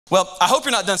Well, I hope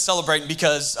you're not done celebrating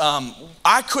because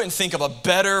I couldn't think of a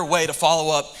better way to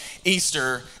follow up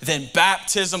Easter than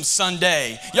Baptism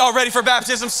Sunday. Y'all ready for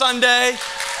Baptism Sunday?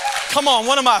 Come on,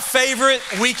 one of my favorite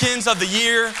weekends of the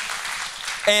year.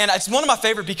 And it's one of my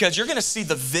favorite because you're gonna see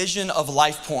the vision of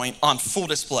LifePoint on full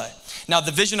display. Now,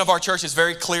 the vision of our church is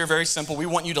very clear, very simple. We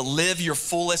want you to live your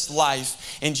fullest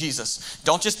life in Jesus.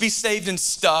 Don't just be saved and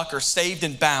stuck or saved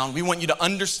and bound. We want you to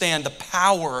understand the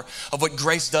power of what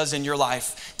grace does in your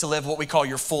life to live what we call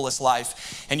your fullest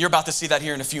life. And you're about to see that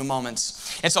here in a few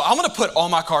moments. And so I'm gonna put all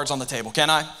my cards on the table, can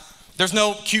I? There's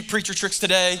no cute preacher tricks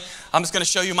today. I'm just gonna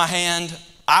show you my hand.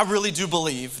 I really do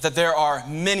believe that there are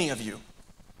many of you,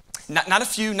 not a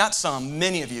few, not some,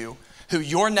 many of you, who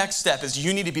your next step is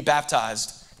you need to be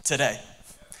baptized today.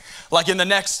 Like in the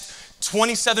next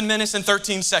 27 minutes and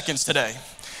 13 seconds today.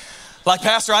 Like,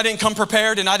 Pastor, I didn't come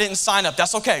prepared and I didn't sign up.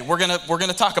 That's okay. We're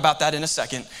gonna talk about that in a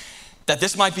second. That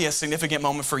this might be a significant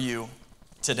moment for you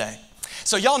today.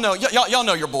 So y'all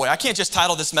know your boy. I can't just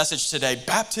title this message today,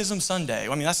 Baptism Sunday. I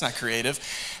mean, that's not creative.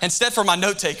 Instead, for my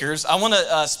note takers, I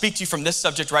wanna speak to you from this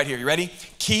subject right here. You ready?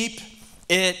 Keep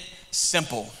it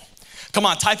simple. Come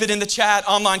on, type it in the chat,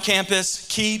 online campus,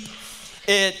 keep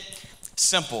it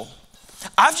simple.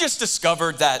 I've just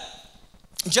discovered that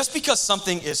just because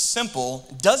something is simple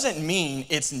doesn't mean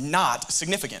it's not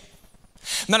significant.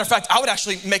 Matter of fact, I would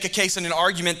actually make a case in an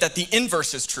argument that the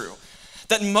inverse is true.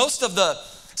 That most of the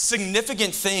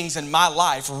significant things in my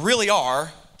life really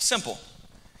are simple.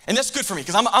 And that's good for me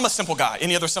because I'm a simple guy.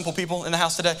 Any other simple people in the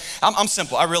house today? I'm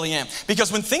simple, I really am.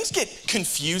 Because when things get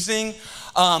confusing,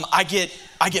 I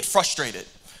get frustrated.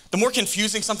 The more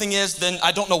confusing something is, then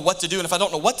I don't know what to do. And if I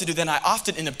don't know what to do, then I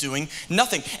often end up doing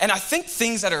nothing. And I think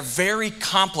things that are very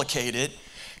complicated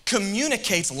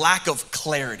communicates lack of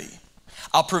clarity.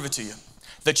 I'll prove it to you.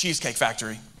 The Cheesecake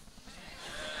Factory.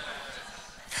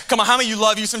 Come on, how many of you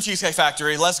love you some Cheesecake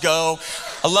Factory? Let's go.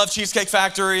 I love Cheesecake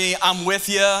Factory. I'm with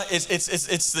you.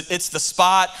 It's the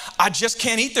spot. I just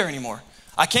can't eat there anymore.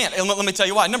 I can't. And let me tell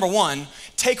you why. Number one,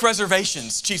 take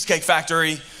reservations, Cheesecake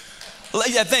Factory.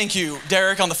 Yeah, thank you,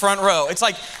 Derek, on the front row. It's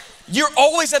like, you're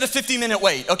always at a 50-minute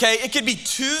wait, okay? It could be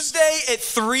Tuesday at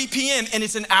 3 p.m. and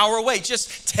it's an hour wait.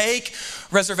 Just take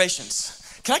reservations.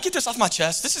 Can I get this off my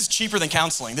chest? This is cheaper than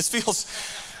counseling. This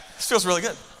feels really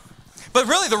good. But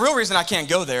really, the real reason I can't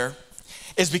go there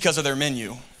is because of their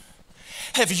menu.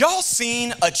 Have y'all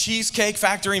seen a Cheesecake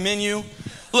Factory menu?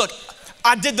 Look,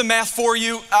 I did the math for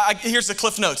you. Here's the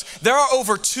Cliff Notes. There are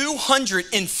over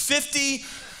 250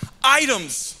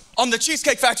 items on the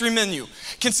Cheesecake Factory menu,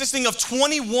 consisting of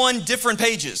 21 different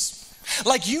pages.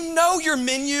 Like, you know your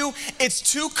menu, it's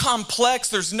too complex,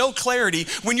 there's no clarity,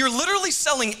 when you're literally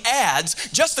selling ads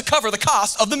just to cover the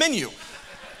cost of the menu.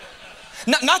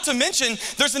 Not to mention,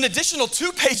 there's an additional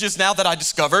 2 pages now that I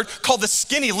discovered called the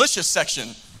Skinnylicious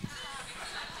section.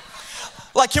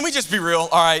 Like, can we just be real?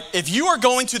 All right, if you are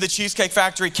going to the Cheesecake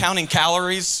Factory counting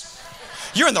calories,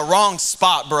 you're in the wrong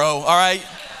spot, bro, all right?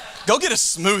 Go get a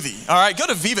smoothie, all right? Go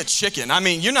to Viva Chicken. I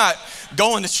mean, you're not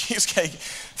going to Cheesecake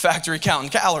Factory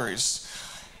counting calories.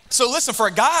 So listen, for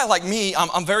a guy like me,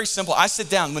 I'm very simple. I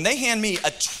sit down. When they hand me a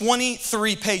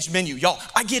 23-page menu, y'all,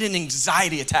 I get an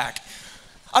anxiety attack.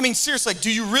 I mean, seriously,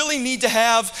 do you really need to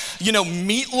have,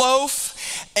 meatloaf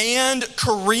and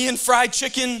Korean fried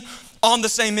chicken on the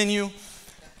same menu?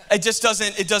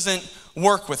 It doesn't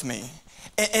work with me.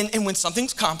 And when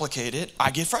something's complicated,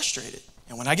 I get frustrated.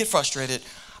 And when I get frustrated,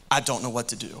 I don't know what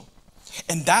to do.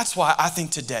 And that's why I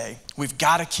think today we've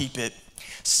got to keep it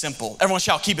simple. Everyone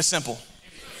shout, keep it simple.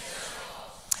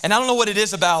 And I don't know what it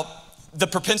is about the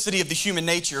propensity of the human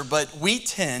nature, but we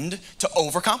tend to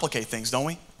overcomplicate things, don't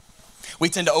we? We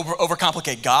tend to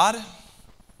overcomplicate God,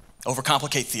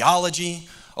 overcomplicate theology,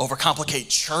 overcomplicate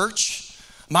church.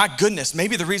 My goodness,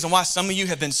 maybe the reason why some of you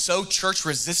have been so church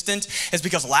resistant is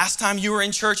because last time you were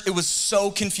in church, it was so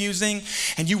confusing.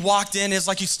 And you walked in, it's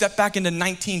like you stepped back into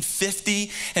 1950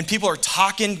 and people are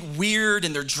talking weird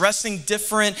and they're dressing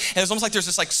different. And it's almost like there's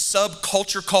this like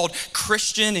subculture called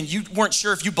Christian and you weren't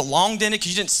sure if you belonged in it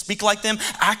because you didn't speak like them,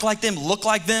 act like them, look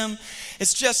like them.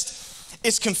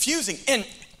 It's confusing. And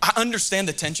I understand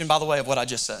the tension, by the way, of what I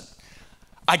just said.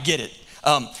 I get it.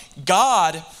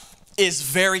 God is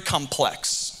very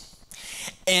complex.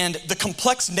 And the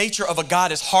complex nature of a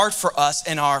God is hard for us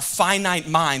in our finite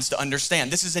minds to understand.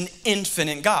 This is an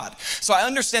infinite God. So I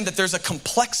understand that there's a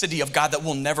complexity of God that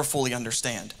we'll never fully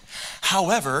understand.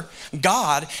 However,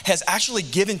 God has actually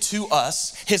given to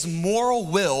us his moral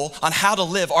will on how to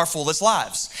live our fullest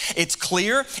lives. It's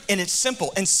clear and it's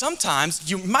simple. And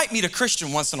sometimes you might meet a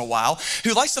Christian once in a while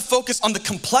who likes to focus on the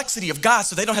complexity of God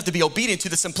so they don't have to be obedient to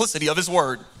the simplicity of his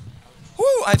word.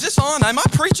 Woo, is this on? Am I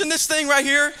preaching this thing right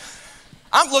here?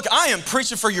 I am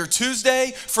preaching for your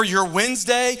Tuesday, for your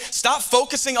Wednesday. Stop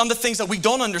focusing on the things that we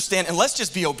don't understand and let's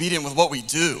just be obedient with what we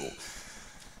do.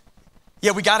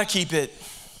 Yeah, we gotta keep it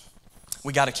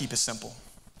simple.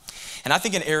 And I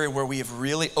think an area where we have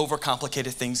really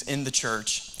overcomplicated things in the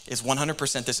church is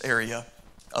 100% this area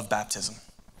of baptism.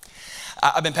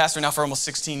 I've been pastoring now for almost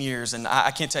 16 years, and I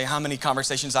can't tell you how many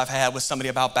conversations I've had with somebody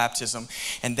about baptism,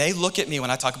 and they look at me when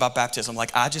I talk about baptism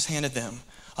like I just handed them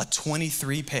a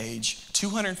 23-page,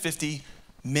 250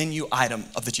 menu item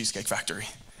of the Cheesecake Factory.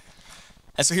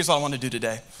 And so here's what I want to do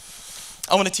today.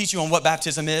 I want to teach you on what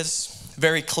baptism is,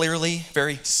 very clearly,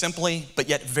 very simply, but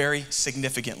yet very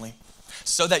significantly,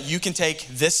 so that you can take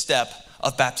this step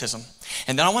of baptism.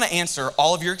 And then I want to answer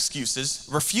all of your excuses,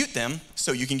 refute them,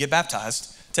 so you can get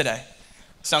baptized today.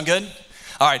 Sound good?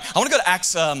 All right, I want to go to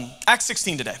Acts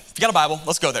 16 today. If you got a Bible,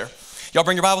 let's go there. Y'all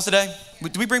bring your Bibles today?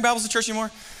 Do we bring Bibles to church anymore?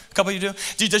 A couple of you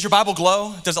do? Does your Bible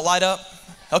glow? Does it light up?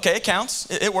 Okay, it counts.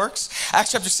 It works.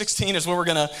 Acts chapter 16 is where we're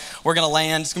gonna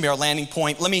land. It's gonna be our landing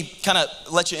point. Let me kind of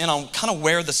let you in on kind of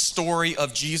where the story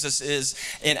of Jesus is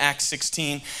in Acts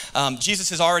 16. Jesus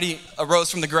has already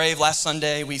arose from the grave last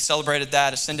Sunday. We celebrated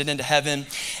that, ascended into heaven.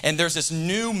 And there's this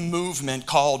new movement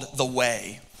called the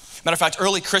Way. Matter of fact,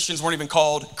 early Christians weren't even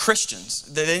called Christians.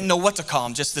 They didn't know what to call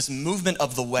them, just this movement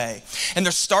of the Way. And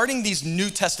they're starting these New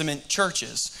Testament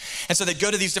churches. And so they go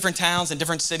to these different towns and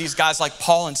different cities, guys like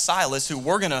Paul and Silas, who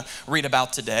we're gonna read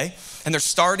about today. And they're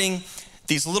starting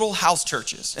these little house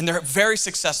churches, and they're very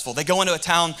successful. They go into a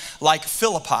town like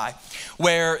Philippi,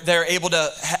 where they're able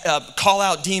to call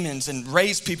out demons and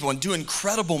raise people and do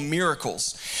incredible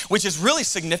miracles, which is really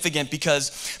significant because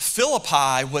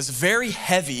Philippi was very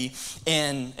heavy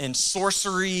in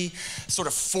sorcery, sort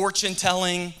of fortune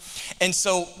telling. And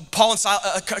so Paul and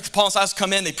Silas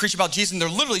come in, they preach about Jesus, and they're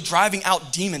literally driving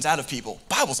out demons out of people.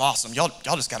 Bible's awesome. Y'all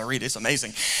just got to read it. It's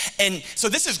amazing. And so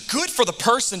this is good for the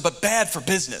person, but bad for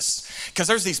business. Because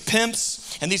there's these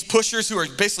pimps and these pushers who are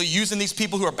basically using these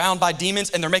people who are bound by demons,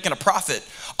 and they're making a profit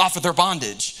off of their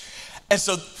bondage. And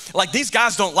so like these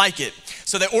guys don't like it.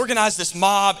 So they organize this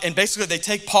mob, and basically they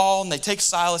take Paul and they take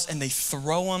Silas and they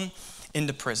throw them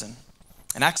into prison.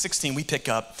 In Acts 16, we pick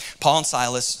up Paul and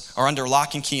Silas are under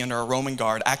lock and key under a Roman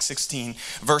guard. Acts 16,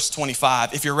 verse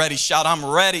 25. If you're ready, shout, I'm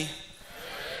ready.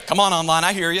 Come on online,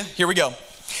 I hear you. Here we go.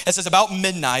 It says, about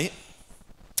midnight,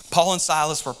 Paul and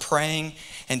Silas were praying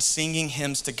and singing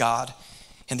hymns to God,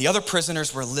 and the other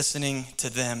prisoners were listening to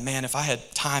them. Man, if I had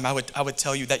time, I would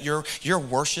tell you that your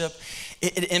worship,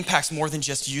 it impacts more than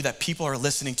just you, that people are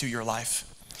listening to your life.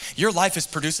 Your life is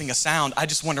producing a sound. I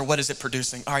just wonder, what is it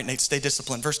producing? All right, Nate, stay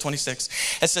disciplined. Verse 26,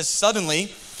 it says,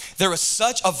 suddenly there was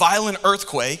such a violent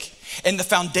earthquake, and the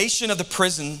foundation of the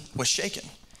prison was shaken.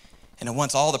 And at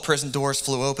once all the prison doors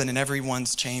flew open and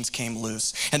everyone's chains came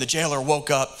loose. And the jailer woke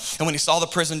up, and when he saw the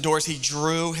prison doors, he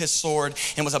drew his sword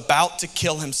and was about to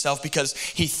kill himself because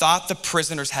he thought the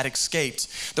prisoners had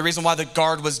escaped. The reason why the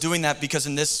guard was doing that, because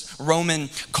in this Roman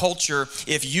culture,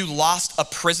 if you lost a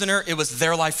prisoner, it was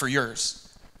their life or yours.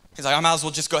 He's like, I might as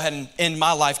well just go ahead and end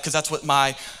my life because that's what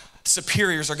my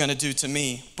superiors are gonna do to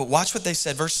me. But watch what they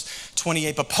said, verse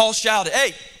 28. But Paul shouted,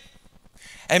 hey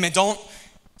man, don't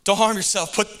harm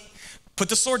yourself. Put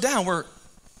the sword down,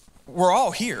 we're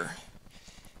all here.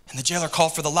 And the jailer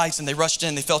called for the lights, and they rushed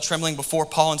in. They fell trembling before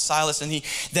Paul and Silas, and he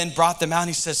then brought them out, and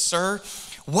he says, sir,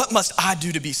 what must I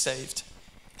do to be saved?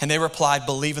 And they replied,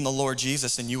 believe in the Lord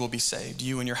Jesus, and you will be saved,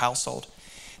 you and your household.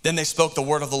 Then they spoke the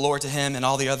word of the Lord to him and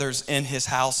all the others in his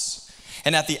house.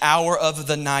 And at the hour of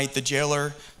the night, the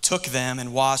jailer took them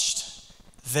and washed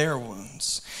their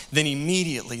wounds. Then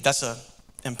immediately, that's an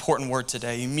important word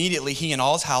today, immediately he and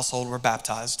all his household were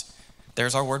baptized.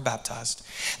 There's our word, baptized.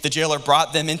 The jailer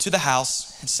brought them into the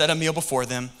house and set a meal before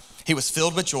them. He was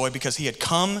filled with joy because he had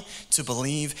come to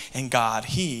believe in God,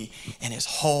 he and his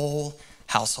whole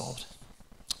household.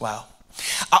 Wow.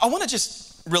 I want to just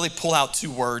really pull out two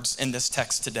words in this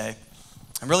text today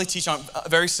and really teach on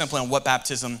very simply on what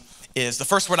baptism is. The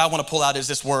first word I want to pull out is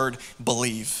this word,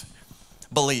 believe.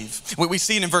 Believe. We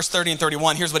see it in verse 30 and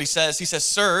 31. Here's what he says. He says,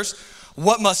 sirs,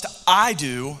 what must I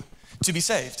do to be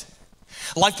saved?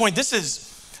 Life Point, this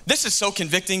is so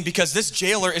convicting because this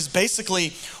jailer is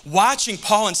basically watching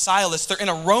Paul and Silas. They're in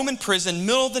a Roman prison,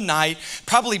 middle of the night,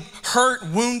 probably hurt,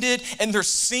 wounded, and they're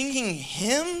singing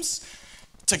hymns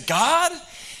to God.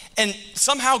 And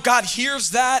somehow God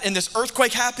hears that, and this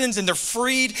earthquake happens, and they're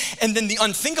freed, and then the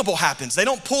unthinkable happens. They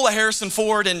don't pull a Harrison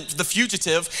Ford and The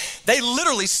Fugitive. They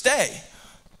literally stay.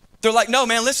 They're like, no,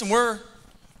 man, listen,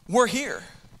 we're here.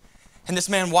 And this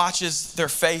man watches their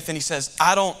faith, and he says,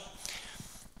 I don't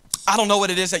know what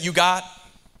it is that you got,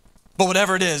 But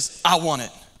whatever it is, I want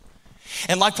it.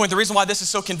 And LifePoint, the reason why this is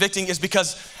so convicting is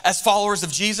because as followers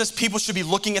of Jesus, people should be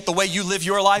looking at the way you live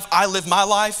your life, I live my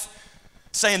life,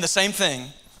 saying the same thing.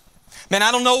 Man,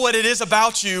 I don't know what it is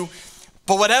about you,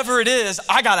 but whatever it is,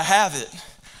 I gotta have it.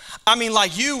 I mean,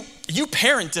 like you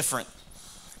parent different.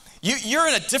 You're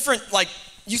in a different, like,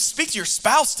 you speak to your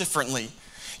spouse differently.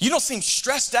 You don't seem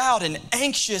stressed out and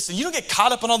anxious, and you don't get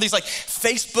caught up in all these like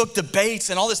Facebook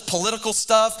debates and all this political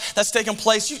stuff that's taking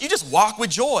place. You just walk with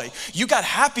joy. You got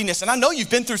happiness, and I know you've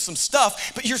been through some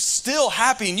stuff, but you're still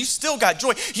happy and you still got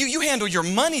joy. You handle your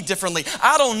money differently.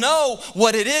 I don't know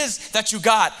what it is that you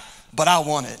got, but I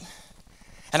want it.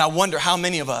 And I wonder how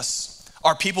many of us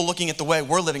are people looking at the way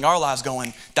we're living our lives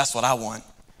going, that's what I want.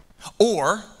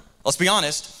 Or, let's be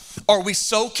honest, are we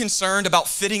so concerned about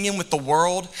fitting in with the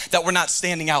world that we're not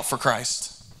standing out for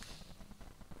Christ?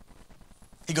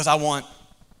 He goes, I want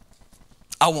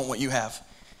what you have.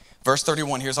 Verse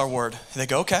 31, here's our word. They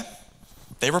go, okay.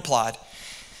 They replied,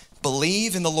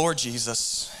 believe in the Lord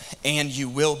Jesus and you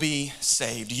will be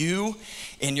saved, you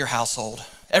and your household.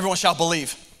 Everyone shall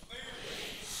believe.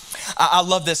 I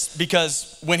love this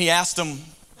because when he asked them,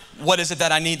 what is it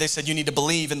that I need? They said, you need to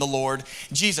believe in the Lord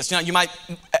Jesus. Now, you might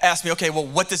ask me, okay, well,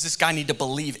 what does this guy need to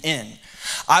believe in?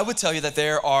 I would tell you that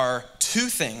there are two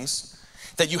things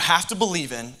that you have to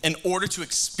believe in order to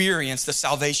experience the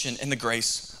salvation and the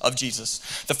grace of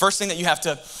Jesus. The first thing that you have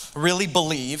to really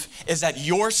believe is that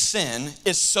your sin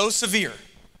is so severe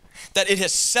that it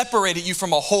has separated you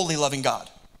from a holy, loving God.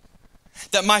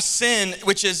 That my sin,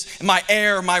 which is my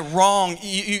error, my wrong,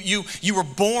 you were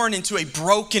born into a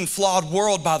broken, flawed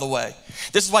world, by the way.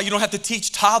 This is why you don't have to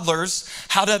teach toddlers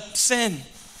how to sin.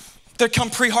 They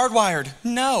come pre-hardwired.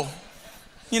 No.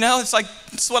 You know, it's like,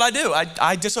 it's what I do.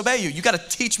 I disobey you. You got to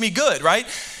teach me good, right?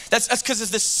 That's because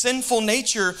of this sinful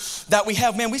nature that we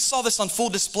have. Man, we saw this on full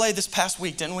display this past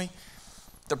week, didn't we?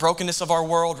 The brokenness of our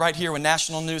world right here when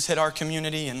national news hit our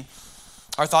community, and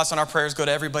our thoughts and our prayers go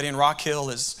to everybody in Rock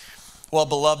Hill as well,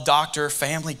 beloved doctor,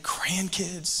 family,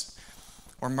 grandkids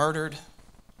were murdered.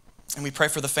 And we pray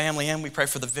for the family and we pray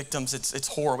for the victims. It's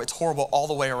horrible. It's horrible all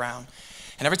the way around.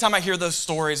 And every time I hear those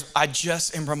stories, I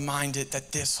just am reminded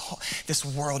that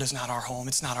this world is not our home.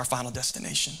 It's not our final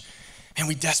destination. And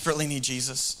we desperately need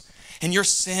Jesus. And your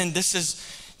sin, this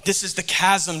is the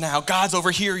chasm now. God's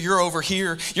over here, you're over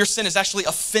here. Your sin is actually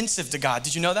offensive to God.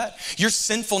 Did you know that? Your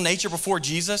sinful nature before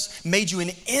Jesus made you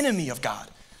an enemy of God.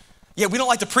 Yeah, we don't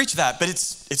like to preach that, but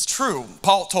it's true.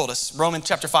 Paul told us, Romans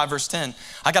chapter 5, verse 10.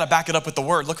 I got to back it up with the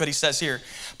word. Look what he says here.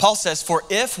 Paul says, for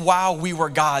if while we were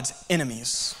God's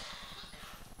enemies,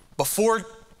 before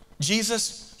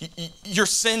Jesus, your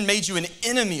sin made you an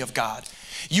enemy of God.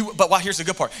 But here's the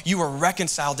good part. You were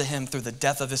reconciled to him through the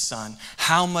death of his son.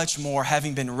 How much more,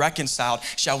 having been reconciled,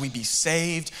 shall we be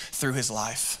saved through his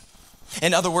life?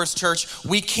 In other words, church,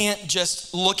 we can't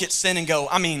just look at sin and go,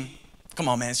 come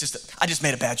on, man, I just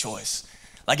made a bad choice.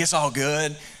 Like, it's all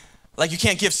good. Like, you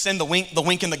can't give sin the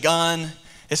wink and the gun.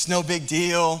 It's no big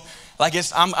deal. Like,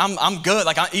 I'm good.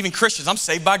 Like, even Christians, I'm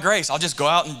saved by grace. I'll just go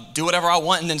out and do whatever I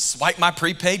want and then swipe my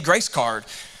prepaid grace card.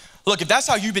 Look, if that's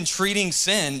how you've been treating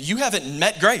sin, you haven't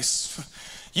met grace.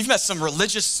 You've met some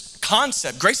religious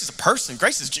concept. Grace is a person.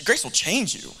 Grace will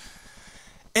change you.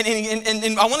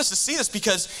 And I want us to see this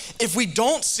because if we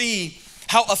don't see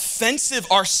how offensive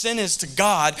our sin is to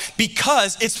God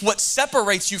because it's what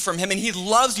separates you from him and he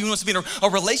loves you and wants to be in a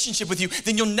relationship with you,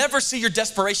 then you'll never see your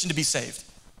desperation to be saved.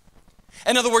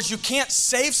 In other words, you can't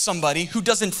save somebody who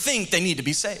doesn't think they need to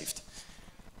be saved.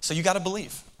 So you got to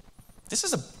believe. This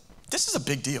is a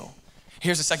big deal.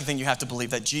 Here's the second thing you have to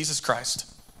believe, that Jesus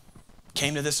Christ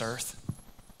came to this earth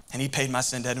and he paid my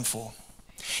sin debt in full.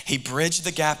 He bridged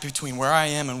the gap between where I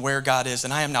am and where God is,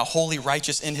 and I am now wholly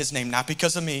righteous in his name, not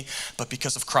because of me, but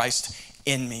because of Christ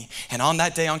in me. And on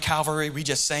that day on Calvary, we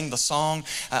just sang the song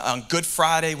on Good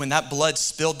Friday when that blood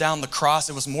spilled down the cross.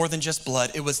 It was more than just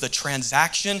blood. It was the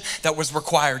transaction that was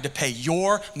required to pay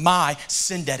my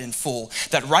sin debt in full.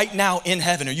 That right now in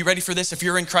heaven, are you ready for this? If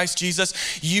you're in Christ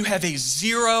Jesus, you have a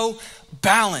zero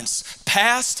balance,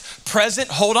 past, present,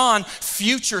 hold on,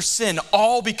 future sin,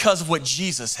 all because of what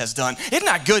Jesus has done. Isn't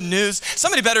that good news?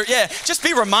 Somebody better, just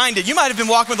be reminded. You might have been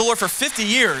walking with the Lord for 50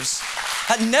 years.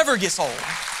 That never gets old.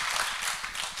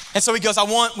 And so he goes, I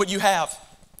want what you have.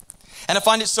 And I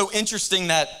find it so interesting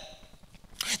that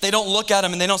they don't look at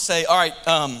him and they don't say, all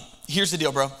right, here's the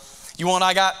deal, bro. You want what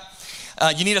I got?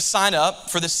 You need to sign up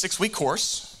for this 6-week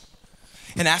course.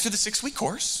 And after the 6-week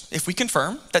course, if we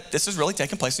confirm that this is really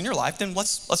taking place in your life, then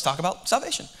let's talk about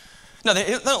salvation. No,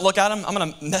 they don't look at him. I'm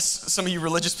going to mess some of you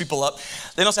religious people up.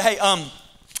 They don't say, hey,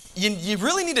 you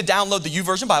really need to download the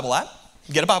YouVersion Bible app,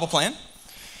 get a Bible plan.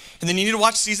 And then you need to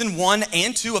watch season 1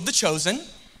 and 2 of The Chosen,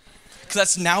 because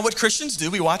that's now what Christians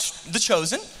do. We watch The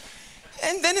Chosen.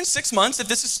 And then in 6 months, if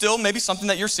this is still maybe something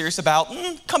that you're serious about,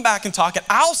 come back and talk, and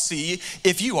I'll see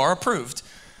if you are approved.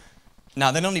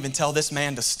 Now, they don't even tell this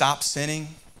man to stop sinning.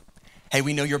 Hey,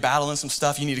 we know you're battling some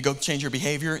stuff. You need to go change your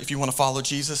behavior if you want to follow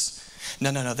Jesus.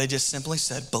 No. They just simply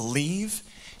said, believe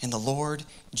in the Lord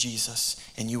Jesus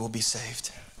and you will be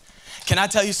saved. Can I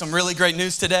tell you some really great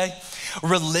news today?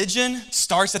 Religion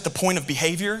starts at the point of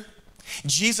behavior.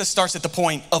 Jesus starts at the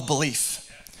point of belief.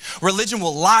 Religion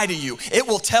will lie to you. It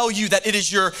will tell you that it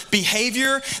is your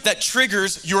behavior that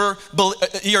triggers your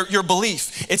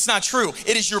belief. It's not true.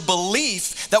 It is your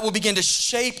belief that will begin to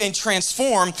shape and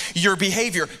transform your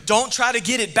behavior. Don't try to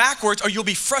get it backwards or you'll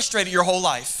be frustrated your whole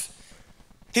life.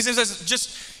 He says,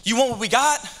 just, you want what we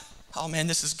got? Oh man,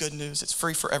 this is good news. It's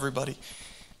free for everybody.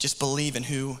 Just believe in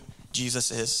who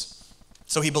Jesus is.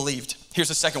 So he believed. Here's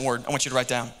the second word I want you to write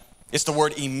down. It's the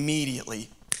word immediately.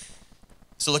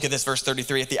 So look at this, verse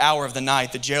 33. At the hour of the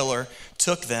night, the jailer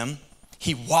took them.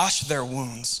 He washed their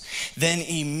wounds. Then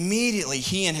immediately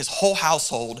he and his whole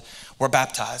household were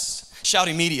baptized. Shout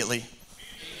immediately.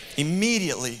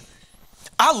 Immediately.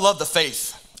 I love the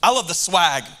faith. I love the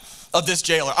swag of this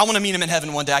jailer. I want to meet him in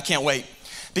heaven one day. I can't wait.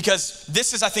 Because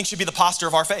this is, I think, should be the posture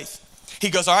of our faith. He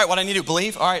goes, all right, what I need to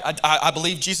believe? All right, I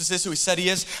believe Jesus is who he said he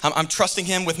is. I'm trusting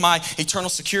him with my eternal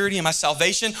security and my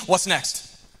salvation. What's next?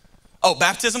 Oh,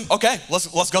 baptism? Okay,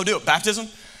 let's go do it. Baptism?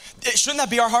 Shouldn't that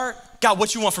be our heart? God,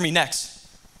 what you want from me next?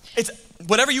 It's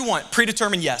whatever you want,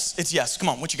 predetermined yes. It's yes. Come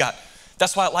on, what you got?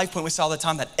 That's why at Life Point we say all the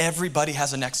time that everybody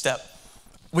has a next step.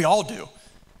 We all do.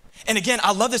 And again,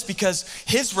 I love this because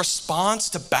his response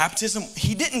to baptism,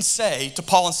 he didn't say to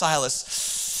Paul and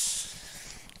Silas,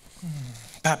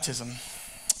 baptism,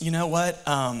 you know what?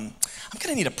 I'm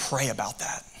gonna need to pray about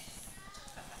that.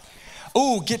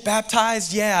 Oh, get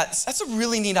baptized? Yeah, that's a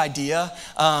really neat idea.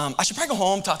 I should probably go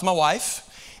home, talk to my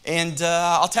wife, and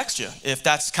I'll text you if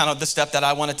that's kind of the step that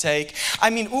I want to take. I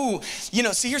mean,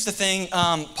 see, here's the thing,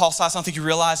 Paul, Silas, I don't think you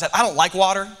realize that I don't like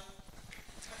water.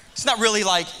 It's not really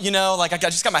like I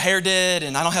just got my hair did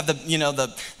and I don't have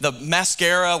the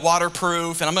mascara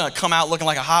waterproof and I'm gonna come out looking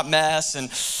like a hot mess. And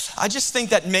I just think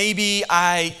that maybe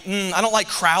I don't like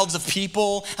crowds of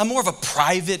people. I'm more of a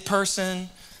private person.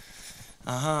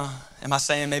 Am I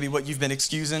saying maybe what you've been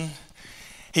excusing?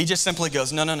 He just simply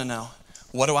goes, no.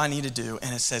 What do I need to do?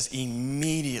 And it says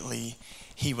immediately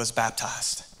he was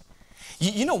baptized.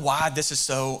 You know why this is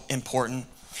so important?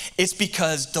 It's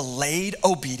because delayed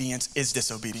obedience is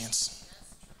disobedience.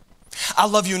 I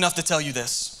love you enough to tell you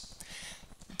this.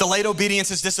 Delayed obedience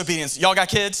is disobedience. Y'all got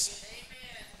kids?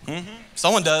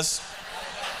 Someone does.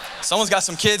 Someone's got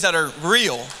some kids that are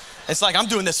real. It's like I'm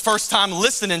doing this first time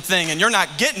listening thing and you're not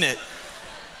getting it.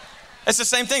 It's the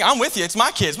same thing. I'm with you. It's my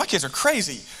kids. My kids are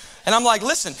crazy. And I'm like,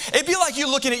 listen, it'd be like you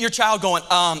looking at your child going,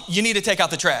 you need to take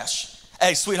out the trash.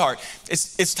 Hey, sweetheart,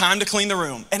 it's time to clean the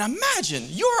room. And imagine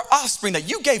your offspring that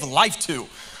you gave life to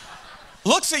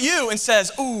looks at you and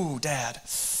says, ooh, Dad,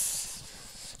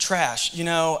 trash.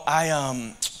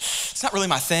 It's not really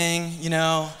my thing,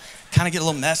 kind of get a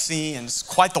little messy and it's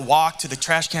quite the walk to the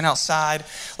trash can outside.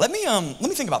 Let me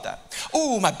think about that.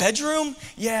 Ooh, my bedroom?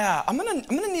 Yeah, I'm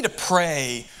gonna need to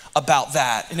pray about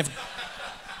that. And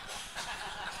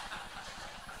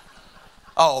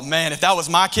oh man, if that was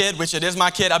my kid, which it is my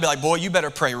kid, I'd be like, boy, you better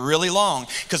pray really long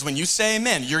because when you say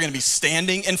amen, you're gonna be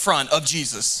standing in front of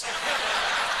Jesus.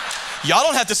 Y'all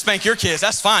don't have to spank your kids,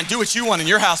 that's fine. Do what you want in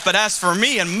your house, but as for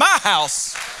me and my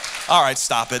house, all right,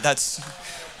 stop it.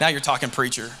 Now you're talking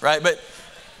preacher, right?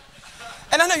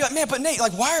 And I know you're like, man, but Nate,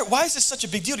 like, why is this such a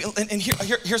big deal? And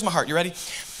here's my heart, you ready?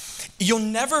 You'll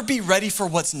never be ready for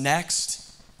what's next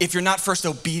if you're not first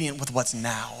obedient with what's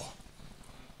now.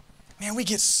 Man, we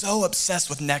get so obsessed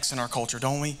with next in our culture,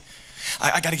 don't we?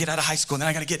 I got to get out of high school, and then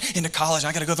I got to get into college, and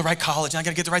I got to go to the right college, and I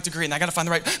got to get the right degree, and I got to find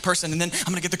the right person, and then I'm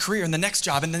going to get the career, and the next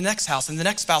job, and the next house, and the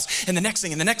next spouse, and the next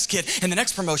thing, and the next kid, and the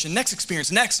next promotion, next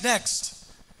experience, next.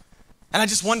 And I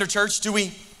just wonder, church, do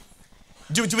we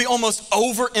almost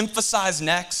overemphasize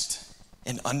next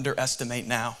and underestimate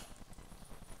now?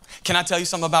 Can I tell you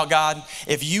something about God?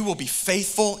 If you will be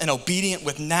faithful and obedient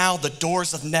with now, the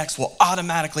doors of next will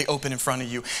automatically open in front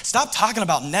of you. Stop talking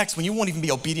about next when you won't even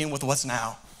be obedient with what's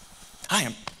now. I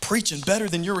am preaching better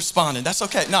than you're responding. That's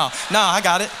okay. No, I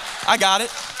got it.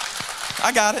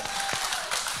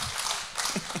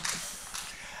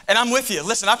 And I'm with you.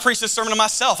 Listen, I preach this sermon to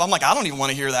myself. I'm like, I don't even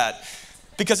want to hear that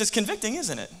because it's convicting,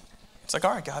 isn't it? It's like,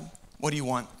 all right, God, what do you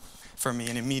want from me?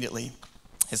 And immediately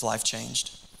his life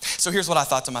changed. So here's what I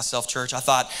thought to myself, church. I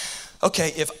thought, okay,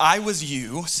 if I was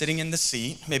you sitting in the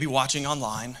seat, maybe watching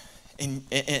online, and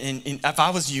if I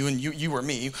was you and you were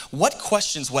me, what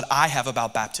questions would I have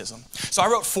about baptism? So I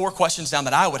wrote 4 questions down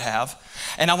that I would have,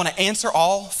 and I want to answer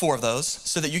all 4 of those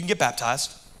so that you can get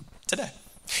baptized today.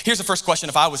 Here's the first question.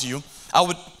 If I was you, I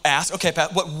would ask, okay,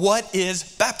 Pat, what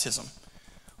is baptism?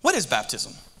 What is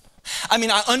baptism? I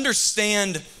mean, I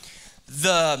understand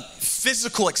the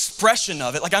physical expression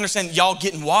of it. Like, I understand y'all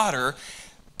getting water,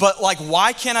 but like,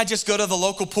 why can't I just go to the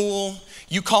local pool?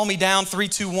 You call me down 3,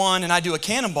 2, 1, and I do a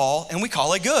cannonball, and we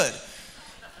call it good,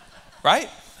 right?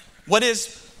 What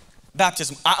is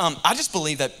baptism? I just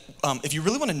believe that if you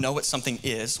really want to know what something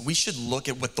is, we should look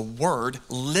at what the word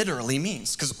literally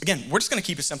means. Because again, we're just going to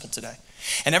keep it simple today.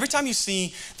 And every time you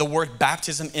see the word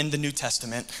baptism in the New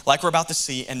Testament, like we're about to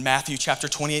see in Matthew chapter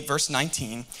 28, verse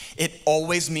 19, it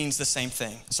always means the same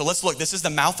thing. So let's look. This is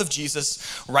the mouth of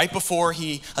Jesus right before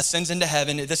he ascends into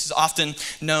heaven. This is often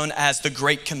known as the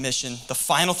Great Commission, the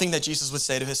final thing that Jesus would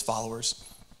say to his followers.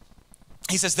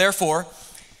 He says, therefore,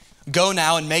 go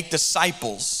now and make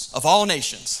disciples of all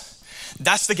nations.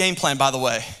 That's the game plan, by the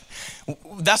way.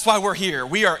 That's why we're here.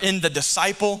 We are in the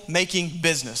disciple-making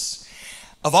business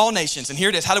of all nations. And here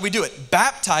it is. How do we do it?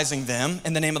 Baptizing them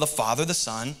in the name of the Father, the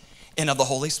Son, and of the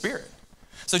Holy Spirit.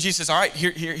 So Jesus says, all right,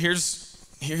 here's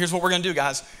what we're going to do,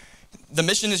 guys. The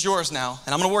mission is yours now,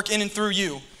 and I'm going to work in and through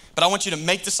you. But I want you to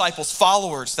make disciples,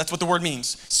 followers. That's what the word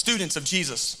means. Students of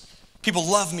Jesus. People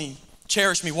love me,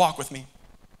 cherish me, walk with me.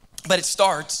 But it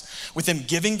starts with them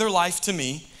giving their life to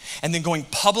me and then going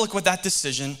public with that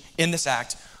decision in this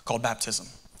act called baptism.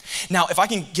 Now, if I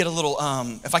can get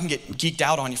geeked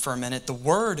out on you for a minute, the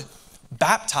word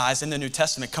baptize in the New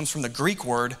Testament comes from the Greek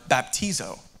word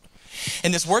baptizo.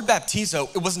 And this word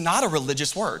baptizo, it was not a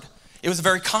religious word. It was a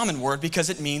very common word because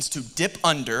it means to dip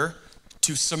under,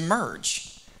 to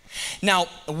submerge. Now,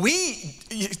 we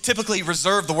typically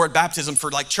reserve the word baptism for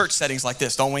like church settings like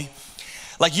this, don't we?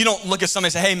 Like, you don't look at somebody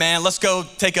and say, hey man, let's go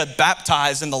take a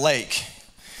baptize in the lake.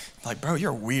 Like, bro,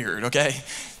 you're weird, okay?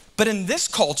 But in this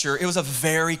culture, it was a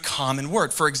very common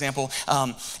word. For example,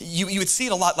 you would see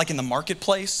it a lot like in the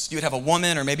marketplace. You would have a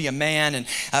woman or maybe a man, and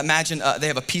imagine they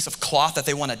have a piece of cloth that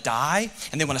they want to dye,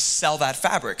 and they want to sell that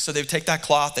fabric. So they would take that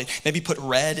cloth, they maybe put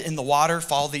red in the water,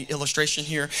 follow the illustration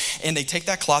here, and they take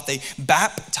that cloth, they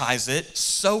baptize it,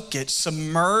 soak it,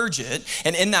 submerge it,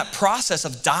 and in that process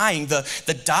of dyeing,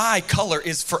 the dye color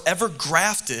is forever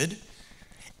grafted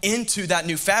into that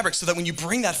new fabric so that when you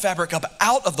bring that fabric up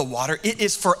out of the water, it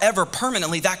is forever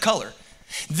permanently that color.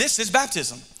 This is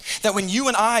baptism. That when you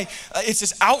and I, it's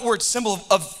this outward symbol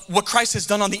of what Christ has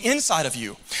done on the inside of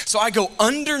you. So I go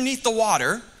underneath the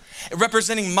water,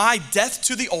 representing my death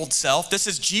to the old self. This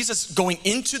is Jesus going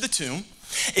into the tomb.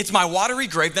 It's my watery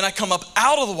grave. Then I come up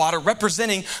out of the water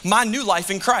representing my new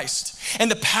life in Christ. And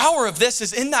the power of this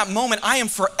is in that moment, I am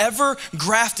forever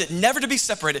grafted, never to be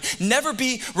separated, never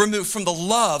be removed from the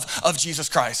love of Jesus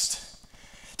Christ.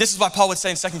 This is why Paul would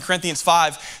say in 2 Corinthians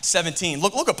 5:17,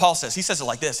 look what Paul says. He says it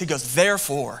like this. He goes,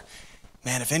 therefore,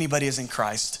 man, if anybody is in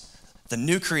Christ, the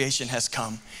new creation has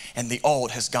come and the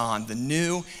old has gone. The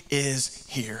new is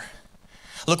here.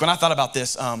 Look, when I thought about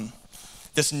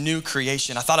this new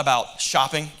creation, I thought about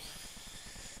shopping.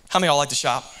 How many of y'all like to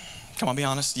shop? Come on, be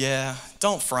honest. Yeah,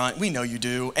 don't front. We know you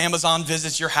do. Amazon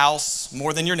visits your house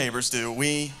more than your neighbors do.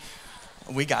 We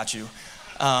got you.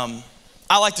 I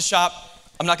like to shop.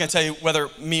 I'm not gonna tell you whether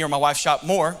me or my wife shop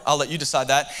more. I'll let you decide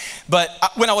that. But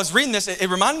when I was reading this, it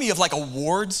reminded me of like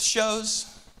awards shows.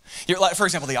 Like, for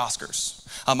example, the Oscars.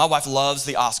 My wife loves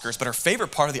the Oscars, but her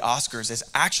favorite part of the Oscars is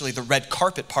actually the red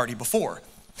carpet party before.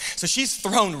 So she's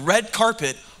thrown red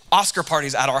carpet Oscar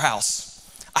parties at our house.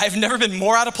 I've never been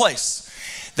more out of place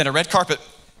than a red carpet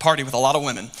party with a lot of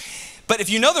women. But if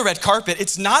you know the red carpet,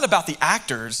 it's not about the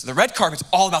actors. The red carpet's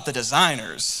all about the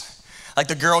designers. Like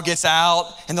the girl gets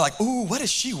out and they're like, ooh, what is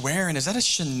she wearing? Is that a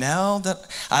Chanel?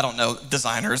 I don't know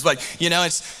designers, but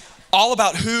it's all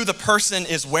about who the person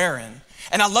is wearing.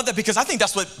 And I love that because I think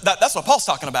that's what Paul's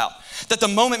talking about. That the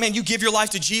moment, man, you give your life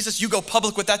to Jesus, you go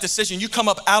public with that decision, you come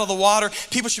up out of the water,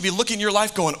 people should be looking at your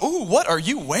life going, ooh, what are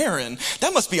you wearing?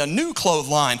 That must be a new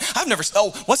clothesline.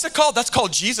 What's it called? That's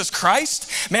called Jesus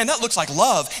Christ. Man, that looks like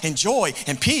love and joy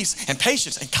and peace and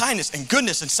patience and kindness and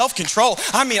goodness and self-control.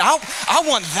 I mean, I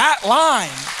want that line.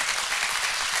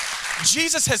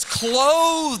 Jesus has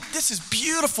clothed, this is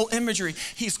beautiful imagery.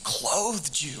 He's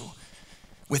clothed you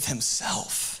with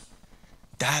himself.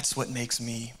 That's what makes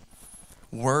me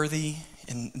worthy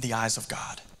in the eyes of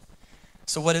God.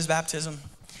 So what is baptism?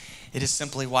 It is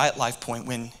simply why at Life Point,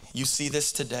 when you see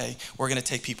this today, we're gonna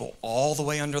take people all the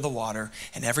way under the water,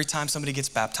 and every time somebody gets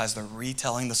baptized, they're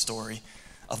retelling the story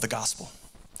of the gospel.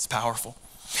 It's powerful.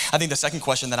 I think the second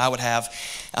question that I would have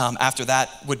after that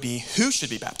would be, who should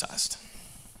be baptized?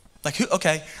 Like who,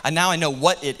 okay, now I know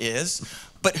what it is,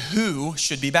 but who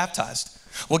should be baptized?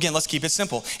 Well, again, let's keep it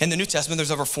simple. In the New Testament,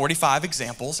 there's over 45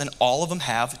 examples, and all of them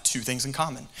have two things in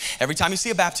common. Every time you see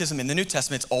a baptism in the New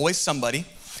Testament, it's always somebody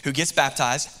who gets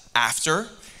baptized after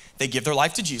they give their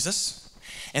life to Jesus,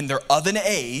 and they're of an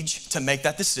age to make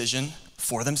that decision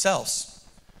for themselves.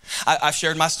 I've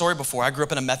shared my story before. I grew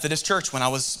up in a Methodist church when I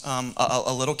was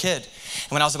a little kid.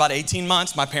 And when I was about 18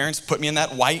 months, my parents put me in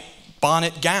that white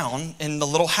bonnet gown and the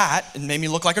little hat and made me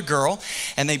look like a girl.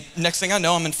 And next thing I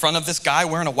know, I'm in front of this guy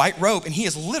wearing a white robe, and he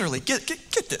is literally, get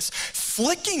this,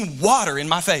 flicking water in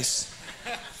my face.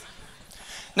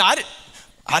 Now,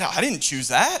 I didn't choose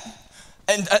that.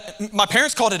 And my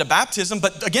parents called it a baptism,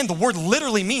 but again, the word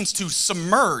literally means to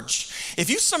submerge. If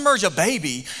you submerge a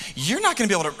baby, you're not gonna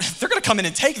be able to, they're gonna come in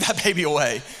and take that baby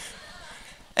away.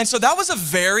 And so that was a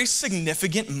very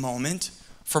significant moment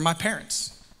for my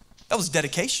parents. That was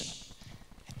dedication.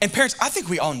 And parents, I think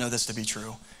we all know this to be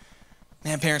true.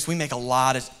 Man, parents, we make a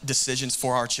lot of decisions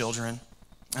for our children.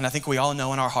 And I think we all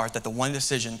know in our heart that the one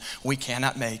decision we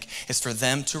cannot make is for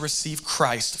them to receive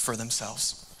Christ for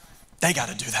themselves. They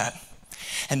gotta do that.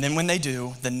 And then when they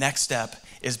do, the next step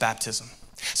is baptism.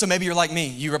 So maybe you're like me,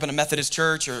 you grew up in a Methodist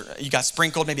church, or you got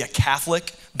sprinkled, maybe a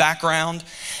Catholic background.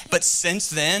 But since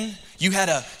then, you had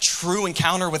a true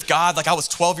encounter with God. Like I was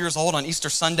 12 years old on Easter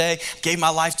Sunday, gave my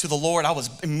life to the Lord. I was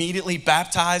immediately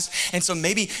baptized. And so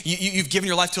maybe you've given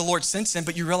your life to the Lord since then,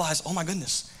 but you realize, oh my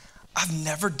goodness, I've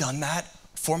never done that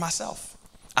for myself.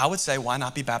 I would say, why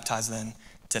not be baptized then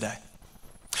today?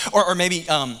 Or maybe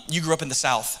you grew up in the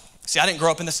South. See, I didn't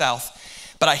grow up in the South,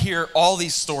 but I hear all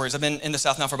these stories. I've been in the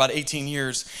South now for about 18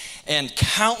 years, and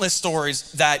countless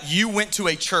stories that you went to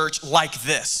a church like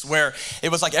this, where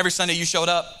it was like every Sunday you showed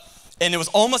up, and it was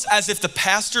almost as if the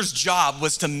pastor's job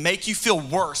was to make you feel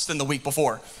worse than the week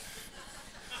before.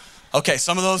 Okay,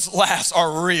 some of those laughs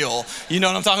are real. You know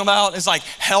what I'm talking about? It's like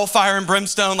hellfire and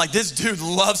brimstone. Like this dude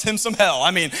loves him some hell.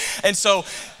 I mean, and so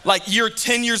like you're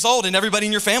 10 years old and everybody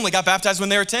in your family got baptized when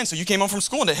they were 10. So you came home from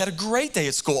school and they had a great day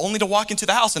at school, only to walk into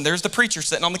the house and there's the preacher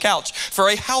sitting on the couch for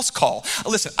a house call.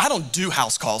 Listen, I don't do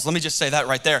house calls. Let me just say that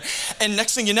right there. And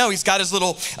next thing you know, he's got his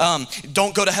little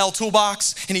don't go to hell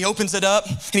toolbox, and he opens it up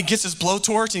and he gets his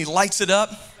blowtorch and he lights it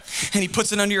up. And he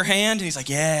puts it under your hand and he's like,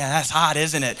 yeah, that's hot,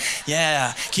 isn't it?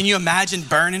 Yeah. Can you imagine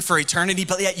burning for eternity?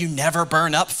 But yet you never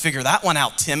burn up. Figure that one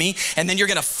out, Timmy. And then you're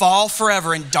gonna fall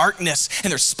forever in darkness,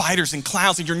 and there's spiders and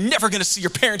clowns, and you're never gonna see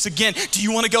your parents again. Do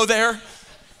you wanna go there? Like,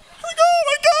 oh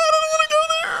my God, I don't wanna go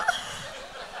there.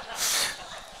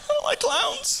 I don't like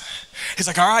clowns. He's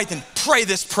like, all right, then pray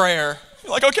this prayer.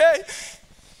 You're like, okay.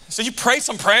 So you pray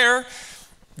some prayer,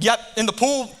 you got in the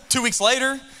pool 2 weeks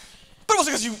later, but it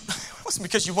wasn't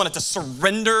because you wanted to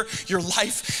surrender your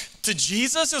life to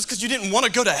Jesus. It was because you didn't want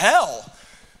to go to hell.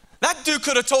 That dude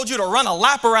could have told you to run a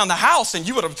lap around the house, and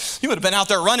you would have been out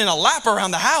there running a lap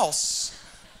around the house.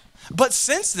 But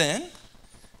since then,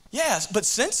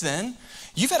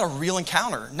 you've had a real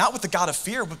encounter, not with the God of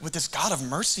fear, but with this God of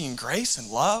mercy and grace and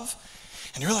love.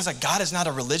 And you realize that God is not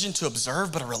a religion to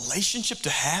observe, but a relationship to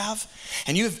have.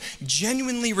 And you have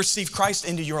genuinely received Christ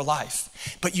into your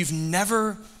life, but you've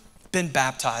never been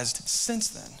baptized since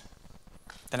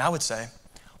then I would say,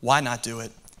 why not do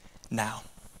it now?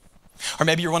 Or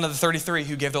maybe you're one of the 33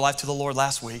 who gave their life to the Lord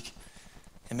last week,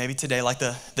 and maybe today, like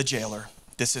the jailer,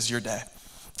 this is your day.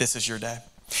 This is your day.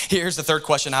 Here's the third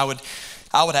question I would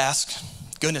ask.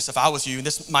 Goodness, if I was you,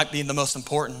 this might be the most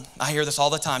important. I hear this all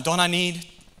the time. Don't I need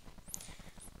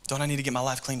to get my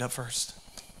life cleaned up first?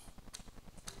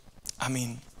 I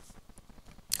mean,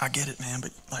 I get it, man,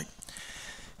 but like,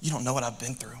 you don't know what I've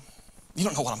been through. You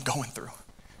don't know what I'm going through.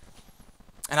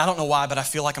 And I don't know why, but I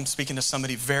feel like I'm speaking to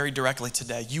somebody very directly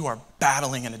today. You are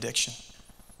battling an addiction.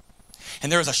 And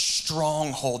there is a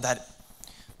stronghold that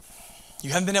you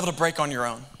haven't been able to break on your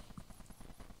own.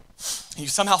 And you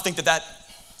somehow think that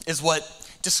is what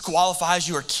disqualifies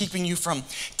you or keeping you from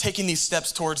taking these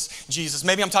steps towards Jesus.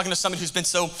 Maybe I'm talking to somebody who's been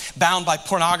so bound by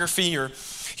pornography, or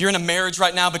you're in a marriage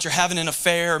right now, but you're having an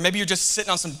affair, or maybe you're just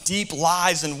sitting on some deep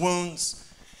lies and wounds.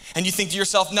 And you think to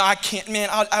yourself, no, I can't, man,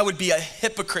 I would be a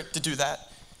hypocrite to do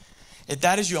that. If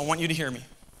that is you, I want you to hear me.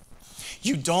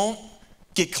 You don't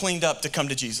get cleaned up to come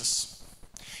to Jesus.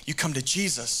 You come to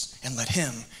Jesus and let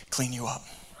him clean you up.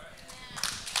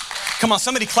 Come on,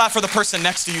 somebody clap for the person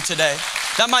next to you today.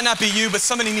 That might not be you, but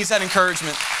somebody needs that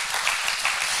encouragement.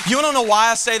 You don't know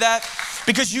why I say that?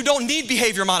 Because you don't need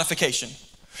behavior modification.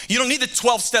 You don't need the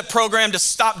 12-step program to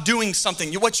stop doing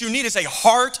something. What you need is a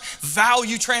heart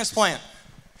value transplant.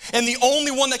 And the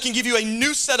only one that can give you a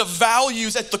new set of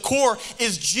values at the core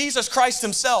is Jesus Christ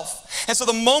himself. And so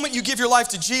the moment you give your life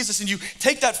to Jesus and you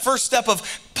take that first step of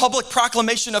public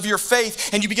proclamation of your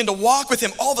faith and you begin to walk with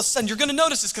him, all of a sudden you're gonna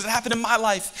notice this because it happened in my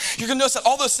life. You're gonna notice that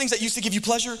all those things that used to give you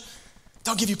pleasure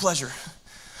don't give you pleasure.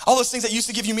 All those things that used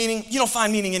to give you meaning, you don't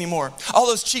find meaning anymore. All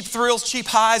those cheap thrills, cheap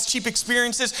highs, cheap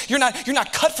experiences, you're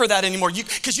not cut for that anymore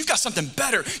because you've got something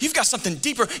better. You've got something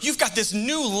deeper. You've got this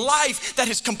new life that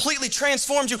has completely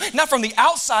transformed you, not from the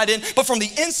outside in, but from the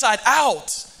inside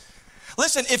out.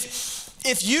 Listen,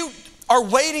 if you are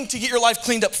waiting to get your life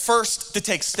cleaned up first to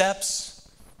take steps,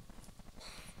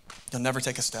 you'll never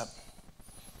take a step.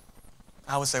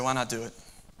 I would say, why not do it?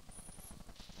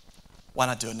 Why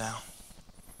not do it now?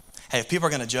 Hey, if people are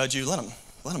gonna judge you, let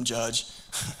them judge.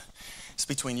 It's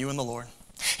between you and the Lord.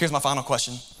 Here's my final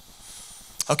question.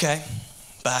 Okay,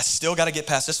 but I still gotta get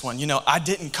past this one. You know, I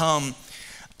didn't come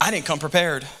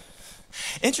prepared.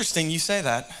 Interesting you say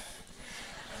that.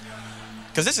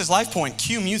 Because this is Life Point,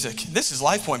 cue music. This is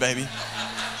Life Point, baby.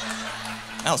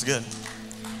 That was good.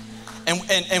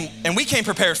 And we came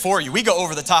prepared for you. We go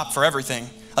over the top for everything,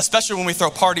 especially when we throw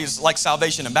parties like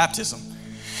salvation and baptism.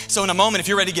 So in a moment, if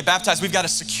you're ready to get baptized, we've got a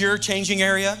secure changing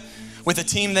area with a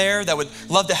team there that would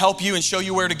love to help you and show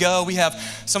you where to go. We have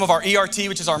some of our ERT,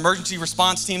 which is our emergency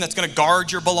response team, that's gonna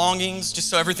guard your belongings just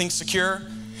so everything's secure.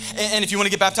 And if you wanna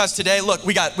get baptized today, look,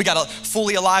 we got a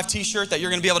Fully Alive t-shirt that you're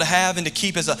gonna be able to have and to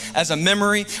keep as a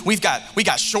memory. We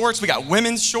got shorts, we got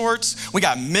women's shorts, we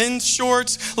got men's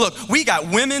shorts. Look, we got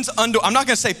women's I'm not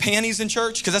gonna say panties in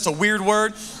church because that's a weird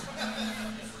word.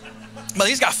 But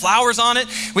he's got flowers on it.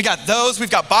 We got those. We've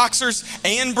got boxers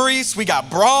and briefs. We got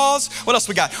bras. What else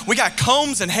we got? We got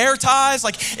combs and hair ties.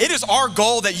 Like, it is our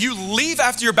goal that you leave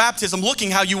after your baptism looking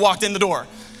how you walked in the door.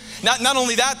 Not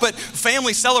only that, but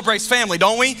family celebrates family,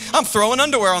 don't we? I'm throwing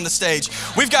underwear on the stage.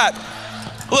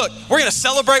 Look, we're gonna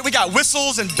celebrate. We got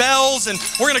whistles and bells, and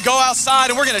we're gonna go outside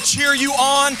and we're gonna cheer you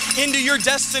on into your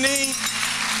destiny.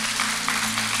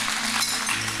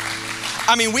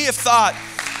 I mean,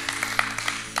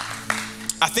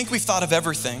 I think we've thought of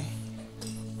everything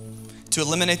to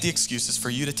eliminate the excuses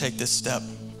for you to take this step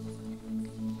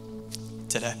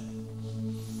today.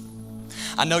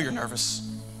 I know you're nervous.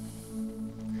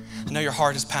 I know your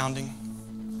heart is pounding.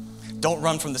 Don't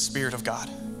run from the Spirit of God.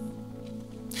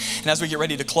 And as we get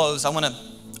ready to close, I want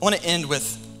to end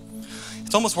with,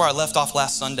 it's almost where I left off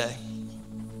last Sunday.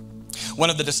 One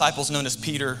of the disciples known as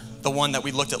Peter, the one that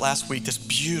we looked at last week, this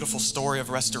beautiful story of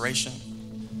restoration.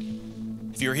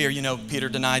 If you're here, you know Peter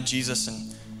denied Jesus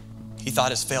and he thought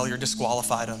his failure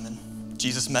disqualified him. And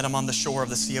Jesus met him on the shore of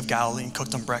the Sea of Galilee and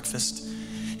cooked him breakfast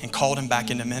and called him back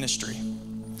into ministry.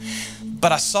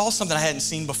 But I saw something I hadn't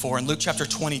seen before in Luke chapter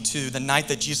 22, the night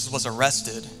that Jesus was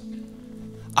arrested.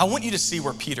 I want you to see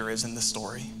where Peter is in this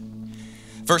story.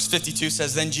 Verse 52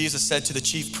 says, then Jesus said to the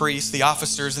chief priests, the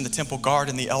officers and the temple guard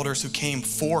and the elders who came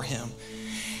for him,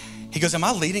 he goes, am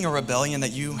I leading a rebellion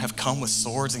that you have come with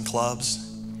swords and clubs?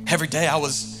 Every day I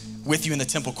was with you in the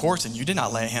temple courts and you did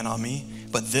not lay a hand on me,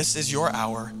 but this is your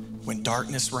hour when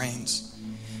darkness reigns.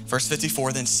 Verse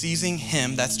 54, then seizing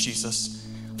him, that's Jesus,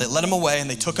 they led him away and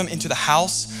they took him into the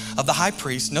house of the high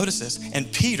priest. Notice this,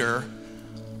 and Peter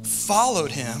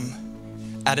followed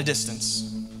him at a distance.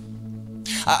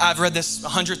 I've read this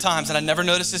 100 times and I never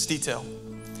noticed this detail,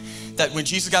 that when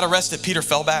Jesus got arrested, Peter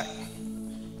fell back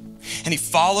and he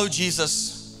followed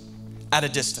Jesus at a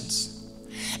distance.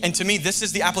 And to me, this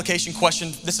is the application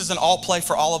question. This is an all play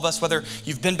for all of us, whether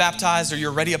you've been baptized or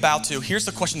you're ready about to. Here's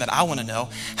the question that I want to know.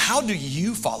 How do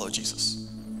you follow Jesus?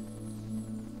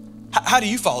 How do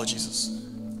you follow Jesus?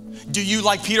 Do you,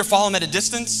 like Peter, follow him at a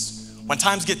distance when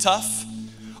times get tough?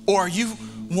 Or are you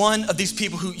one of these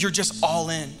people who you're just all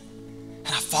in and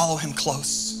I follow him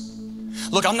close?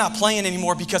 Look, I'm not playing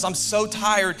anymore because I'm so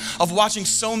tired of watching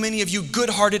so many of you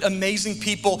good-hearted, amazing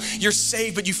people. You're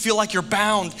saved, but you feel like you're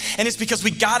bound. And it's because we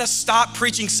gotta stop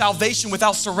preaching salvation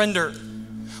without surrender.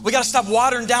 We gotta stop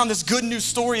watering down this good news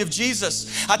story of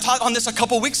Jesus. I taught on this a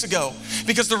couple weeks ago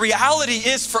because the reality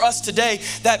is for us today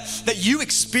that you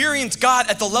experience God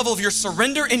at the level of your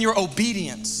surrender and your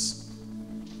obedience.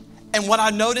 And what I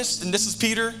noticed, and this is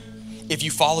Peter, if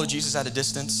you follow Jesus at a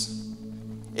distance,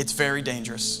 it's very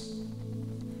dangerous.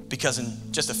 Because in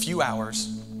just a few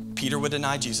hours, Peter would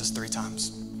deny Jesus 3 times.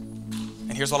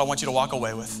 And here's what I want you to walk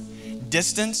away with.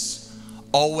 Distance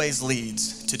always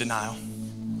leads to denial.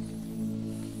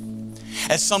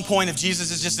 At some point, if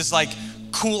Jesus is just this like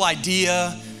cool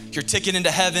idea, your ticket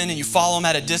into heaven and you follow him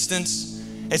at a distance,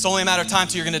 it's only a matter of time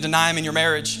till you're gonna deny him in your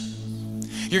marriage.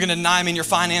 You're gonna deny him in your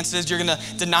finances. You're gonna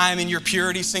deny him in your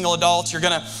purity, single adults. You're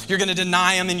gonna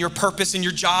deny him in your purpose, in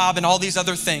your job, and all these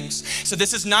other things. So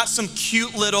this is not some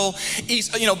cute little,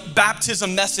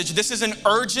 baptism message. This is an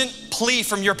urgent plea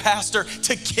from your pastor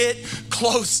to get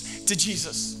close to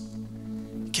Jesus.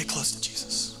 Get close to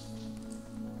Jesus.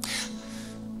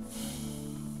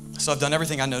 So I've done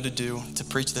everything I know to do to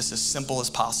preach this as simple as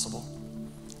possible.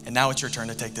 And now it's your turn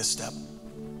to take this step.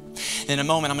 In a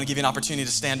moment, I'm gonna give you an opportunity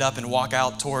to stand up and walk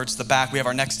out towards the back. We have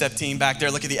our Next Step team back there.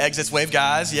 Look at the exits, wave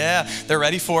guys. Yeah, they're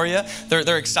ready for you.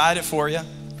 They're excited for you.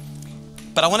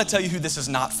 But I wanna tell you who this is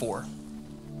not for.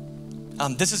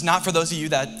 This is not for those of you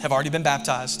that have already been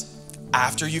baptized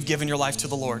after you've given your life to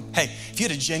the Lord. Hey, if you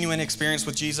had a genuine experience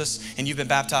with Jesus and you've been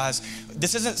baptized,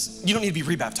 you don't need to be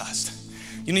rebaptized.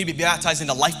 You need to be baptized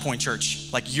into Life Point Church.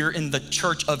 Like you're in the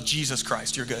church of Jesus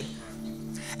Christ, you're good.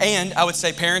 And I would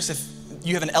say parents, if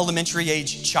you have an elementary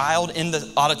age child in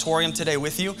the auditorium today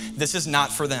with you, this is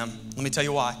not for them. Let me tell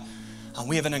you why.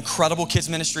 We have an incredible kids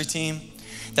ministry team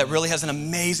that really has an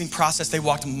amazing process. They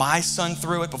walked my son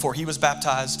through it before he was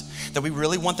baptized, that we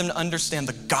really want them to understand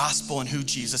the gospel and who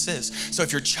Jesus is. So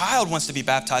if your child wants to be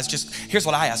baptized, here's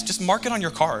what I ask, just mark it on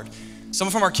your card.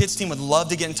 Someone from our kids team would love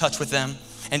to get in touch with them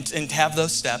and have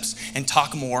those steps and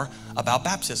talk more about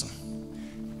baptism.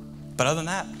 But other than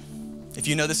that, if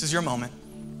you know this is your moment,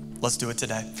 let's do it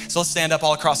today. So let's stand up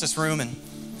all across this room. And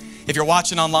if you're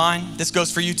watching online, this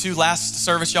goes for you too. Last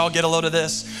service, y'all get a load of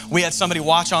this. We had somebody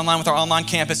watch online with our online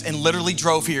campus and literally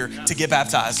drove here to get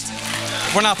baptized.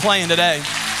 We're not playing today.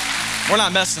 We're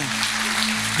not messing.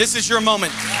 This is your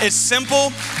moment. It's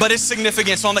simple, but it's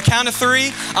significant. So on the count of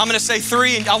 3, I'm gonna say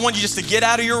 3, and I want you just to get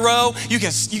out of your row.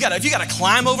 If you gotta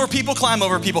climb over people, climb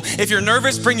over people. If you're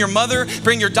nervous, bring your mother,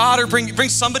 bring your daughter, bring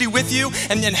somebody with you,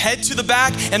 and then head to the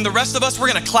back. And the rest of us, we're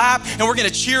gonna clap and we're gonna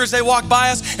cheer as they walk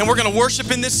by us, and we're gonna worship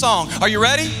in this song. Are you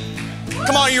ready?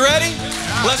 Come on, you ready?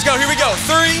 Let's go, here we go.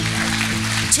 3,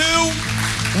 2,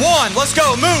 1, let's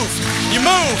go, move. You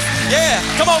move, yeah.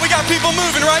 Come on, we got people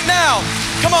moving right now.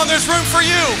 Come on, there's room for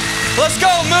you. Let's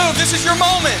go, move. This is your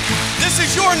moment. This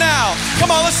is your now. Come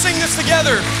on, let's sing this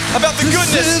together about the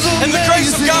goodness and the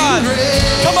grace of God.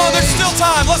 Come on, there's still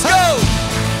time. Let's go.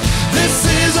 This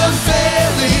is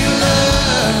unfailing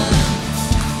love,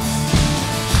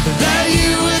 that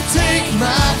you would take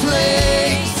my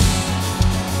place,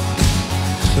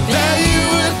 that you